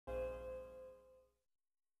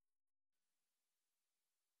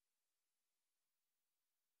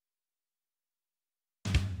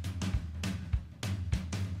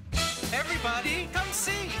Everybody, come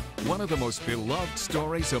see! One of the most beloved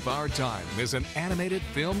stories of our time is an animated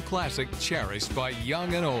film classic cherished by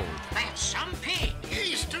young and old. That's some pig.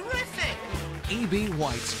 He's terrific. E.B.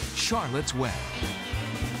 White's Charlotte's Web.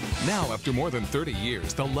 Now, after more than 30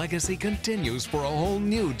 years, the legacy continues for a whole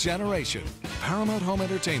new generation. Paramount Home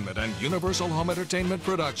Entertainment and Universal Home Entertainment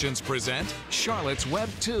Productions present Charlotte's Web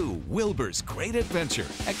 2, Wilbur's Great Adventure,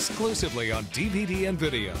 exclusively on DVD and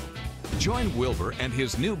video. Join Wilbur and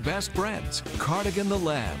his new best friends, Cardigan the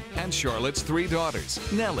Lamb, and Charlotte's 3 daughters,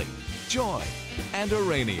 Nellie, Joy, and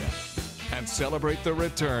Urania. And celebrate the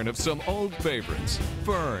return of some old favorites,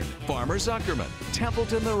 Fern, Farmer Zuckerman,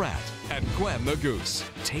 Templeton the Rat, and Gwen the Goose.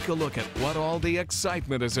 Take a look at what all the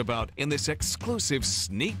excitement is about in this exclusive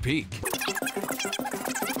sneak peek.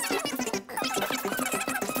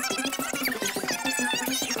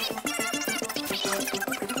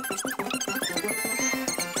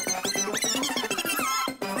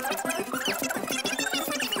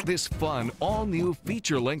 This fun, all-new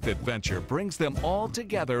feature-length adventure brings them all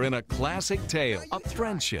together in a classic tale of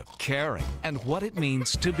friendship, caring, and what it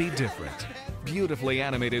means to be different. Beautifully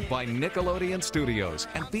animated by Nickelodeon Studios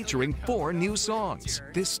and featuring 4 new songs.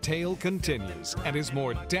 This tale continues and is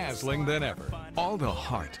more dazzling than ever. All the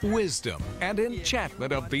heart, wisdom, and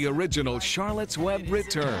enchantment of the original Charlotte's Web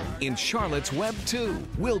return in Charlotte's Web 2,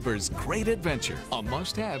 Wilbur's Great Adventure, a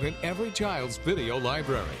must-have in every child's video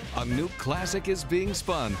library. A new classic is being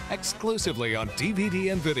spun exclusively on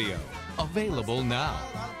DVD and video. Available now.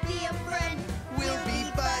 I'll be a friend. We'll be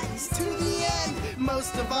buddies to the end.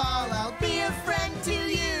 Most of all, I'll be